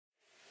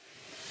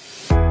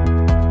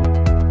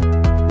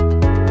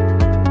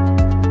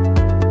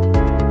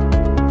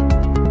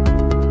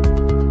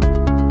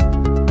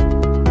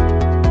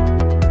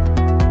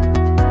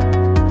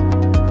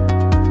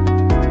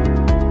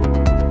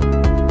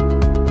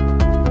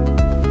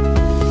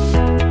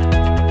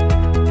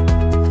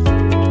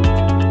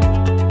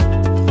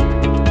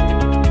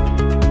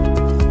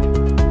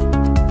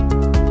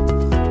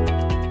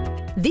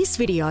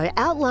video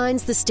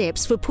outlines the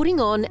steps for putting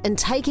on and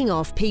taking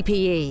off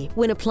PPE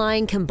when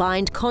applying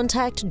combined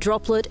contact,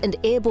 droplet and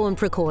airborne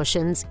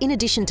precautions in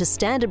addition to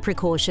standard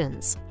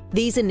precautions.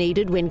 These are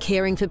needed when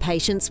caring for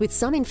patients with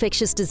some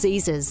infectious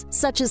diseases,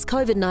 such as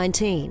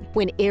COVID-19,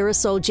 when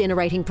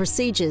aerosol-generating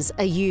procedures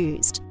are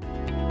used.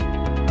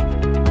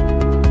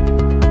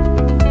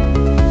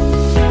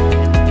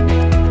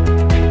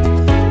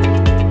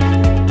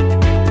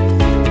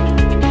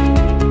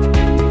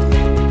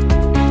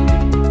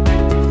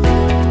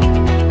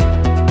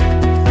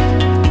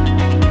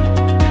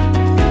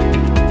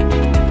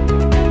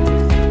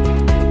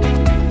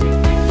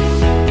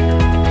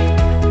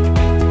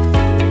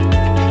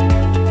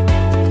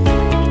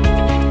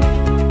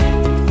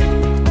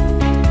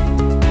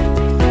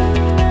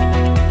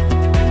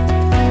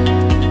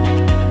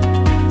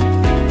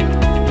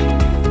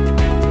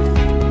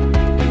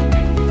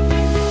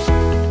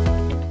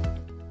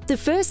 The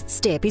first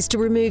step is to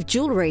remove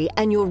jewellery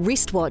and your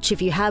wristwatch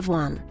if you have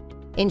one.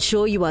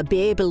 Ensure you are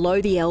bare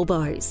below the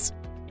elbows.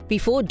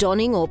 Before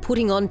donning or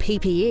putting on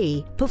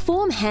PPE,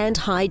 perform hand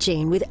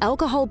hygiene with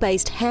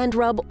alcohol-based hand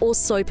rub or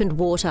soap and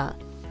water.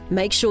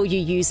 Make sure you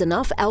use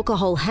enough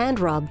alcohol hand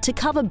rub to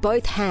cover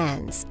both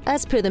hands,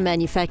 as per the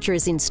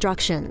manufacturer's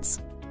instructions.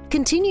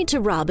 Continue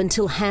to rub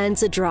until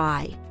hands are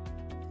dry.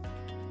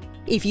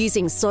 If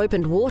using soap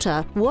and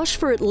water, wash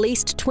for at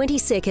least 20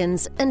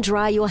 seconds and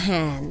dry your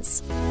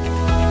hands.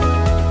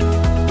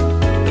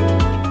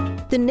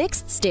 The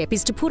next step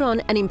is to put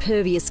on an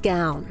impervious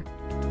gown.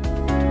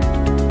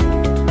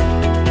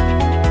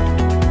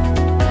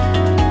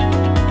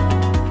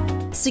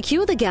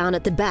 Secure the gown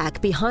at the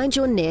back behind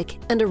your neck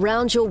and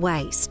around your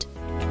waist.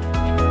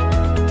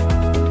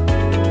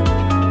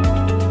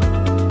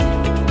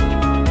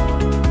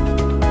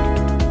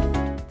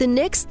 The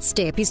next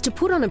step is to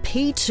put on a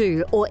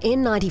P2 or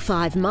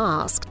N95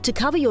 mask to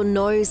cover your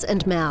nose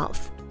and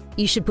mouth.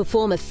 You should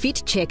perform a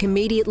fit check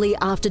immediately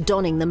after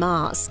donning the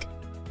mask.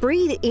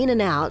 Breathe in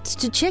and out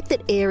to check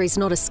that air is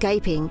not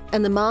escaping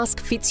and the mask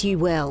fits you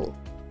well.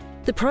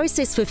 The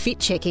process for fit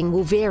checking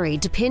will vary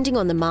depending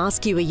on the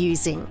mask you are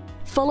using.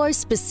 Follow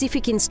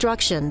specific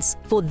instructions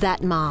for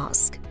that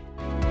mask.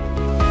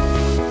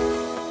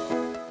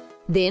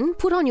 Then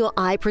put on your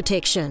eye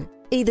protection,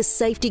 either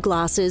safety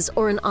glasses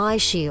or an eye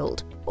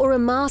shield, or a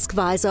mask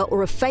visor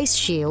or a face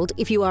shield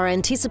if you are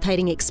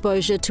anticipating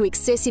exposure to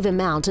excessive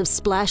amount of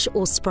splash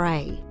or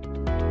spray.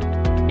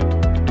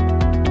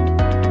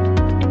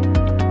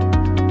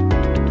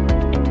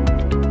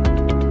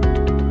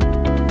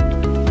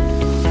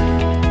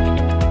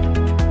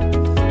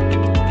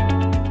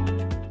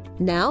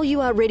 Now you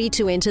are ready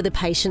to enter the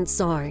patient's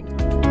zone.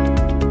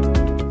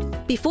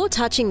 Before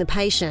touching the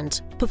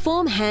patient,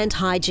 perform hand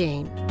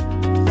hygiene.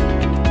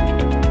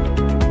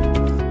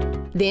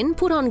 Then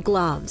put on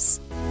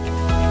gloves.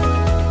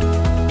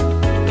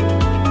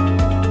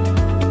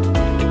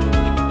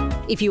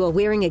 If you are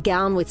wearing a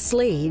gown with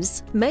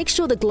sleeves, make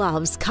sure the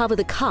gloves cover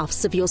the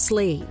cuffs of your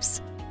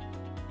sleeves.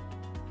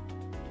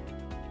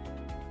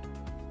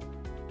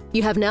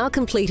 You have now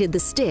completed the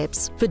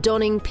steps for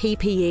donning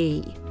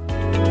PPE.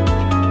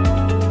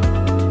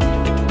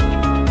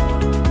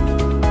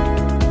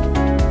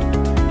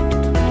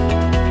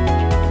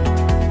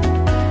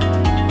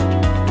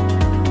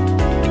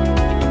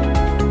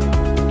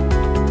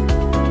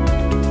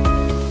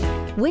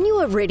 When you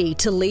are ready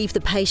to leave the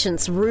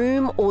patient's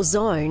room or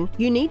zone,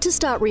 you need to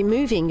start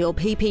removing your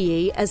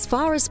PPE as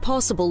far as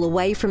possible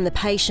away from the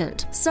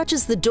patient, such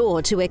as the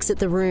door to exit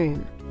the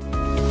room.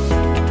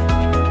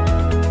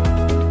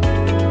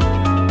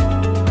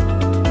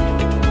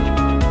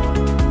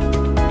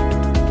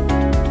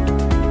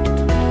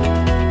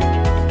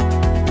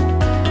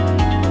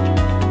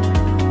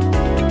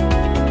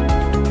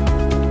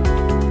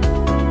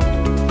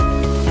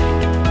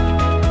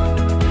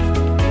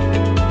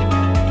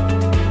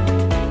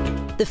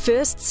 The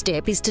first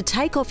step is to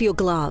take off your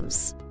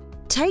gloves.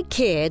 Take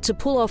care to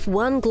pull off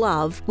one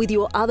glove with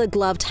your other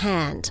gloved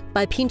hand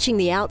by pinching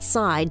the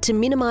outside to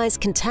minimize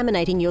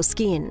contaminating your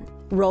skin,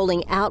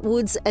 rolling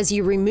outwards as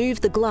you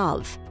remove the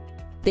glove.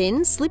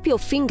 Then slip your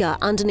finger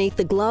underneath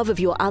the glove of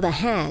your other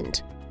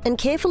hand and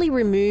carefully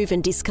remove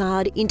and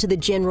discard into the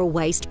general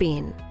waste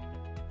bin.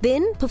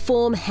 Then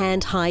perform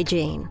hand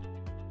hygiene.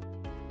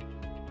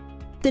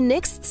 The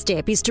next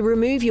step is to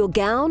remove your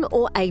gown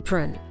or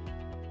apron.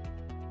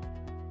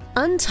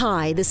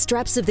 Untie the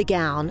straps of the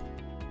gown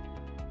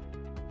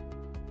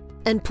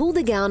and pull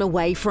the gown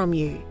away from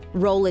you.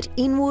 Roll it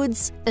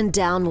inwards and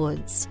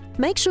downwards.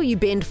 Make sure you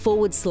bend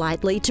forward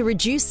slightly to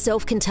reduce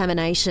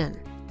self-contamination.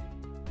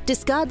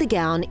 Discard the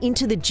gown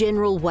into the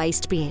general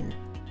waste bin.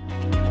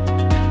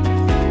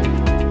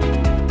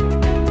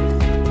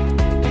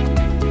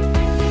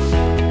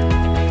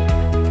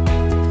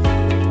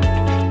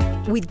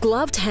 With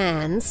gloved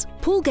hands,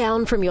 pull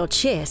gown from your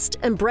chest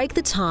and break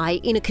the tie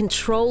in a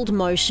controlled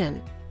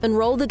motion. And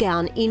roll the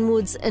gown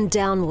inwards and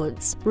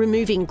downwards,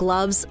 removing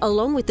gloves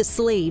along with the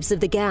sleeves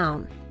of the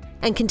gown.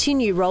 And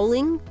continue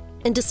rolling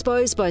and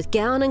dispose both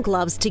gown and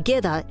gloves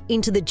together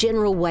into the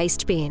general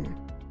waste bin.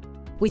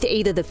 With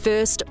either the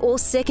first or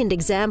second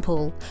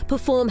example,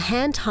 perform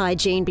hand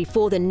hygiene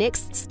before the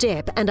next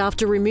step and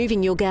after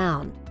removing your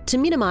gown to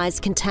minimise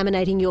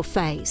contaminating your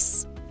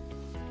face.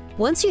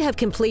 Once you have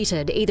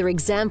completed either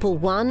example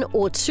 1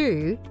 or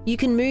 2, you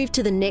can move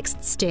to the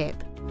next step.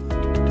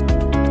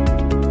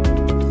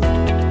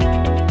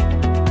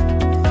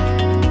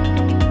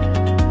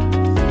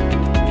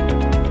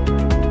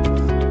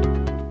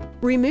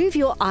 Remove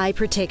your eye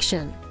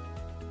protection.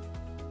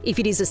 If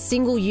it is a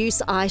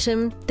single-use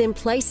item, then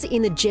place it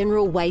in the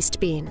general waste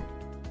bin.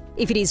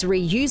 If it is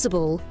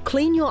reusable,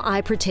 clean your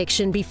eye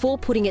protection before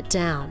putting it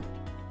down.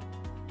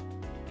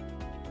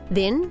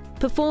 Then,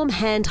 perform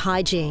hand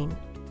hygiene.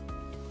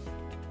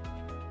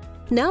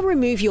 Now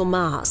remove your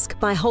mask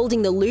by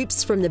holding the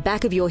loops from the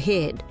back of your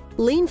head.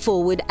 Lean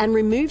forward and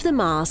remove the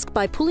mask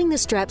by pulling the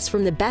straps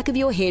from the back of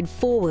your head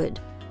forward.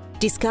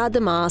 Discard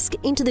the mask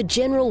into the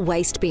general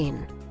waste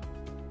bin.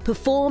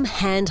 Perform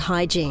hand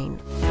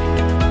hygiene.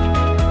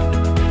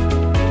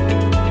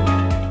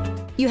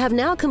 You have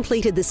now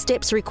completed the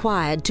steps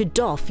required to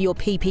doff your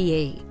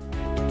PPE.